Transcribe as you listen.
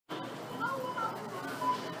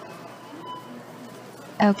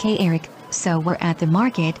Okay, Eric, so we're at the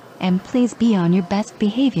market, and please be on your best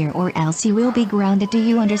behavior or else you will be grounded. Do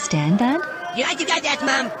you understand that? Yeah, you got that,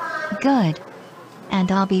 Mom. Good.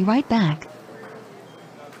 And I'll be right back.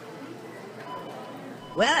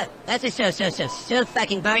 Well, that's so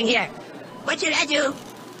fucking boring here. What should I do?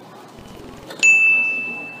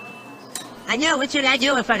 I know, what should I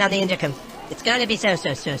do in front of the intercom? It's gonna be so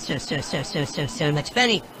much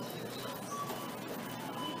funny.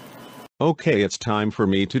 Okay, it's time for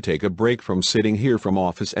me to take a break from sitting here from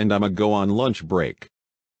office and I'ma go on lunch break.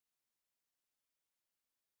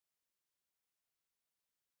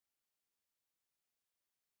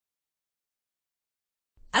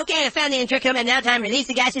 Okay, I found the intercom and now time to release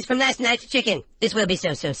the gases from last night's chicken. This will be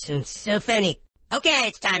so funny. Okay,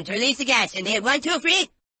 it's time to release the gas and hit 1, 2, 3.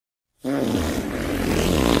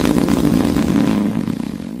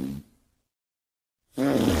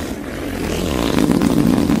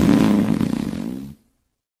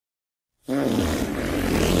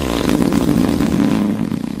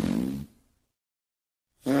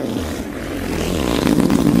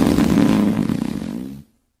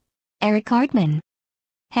 Eric Cartman.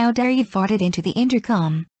 How dare you farted into the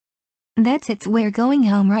intercom? That's it, we're going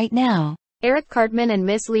home right now. Eric Cartman and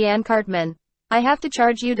Miss Leanne Cartman. I have to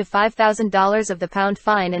charge you to $5,000 of the pound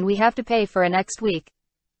fine and we have to pay for it next week.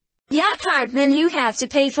 Yeah, Cartman, you have to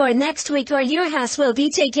pay for it next week or your house will be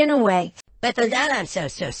taken away. But for that I'm so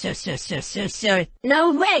sorry.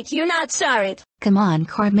 No, wait, you're not sorry. Come on,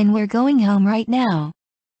 Cartman, we're going home right now.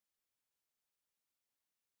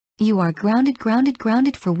 You are grounded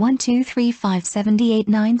for 1 2 3 5 7 8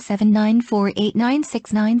 9 7 9 4 8 9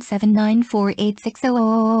 6 9 7 9 4 8 6 0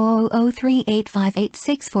 0 0 0 3 8 5 8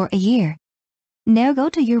 6 for a year. Now go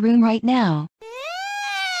to your room right now.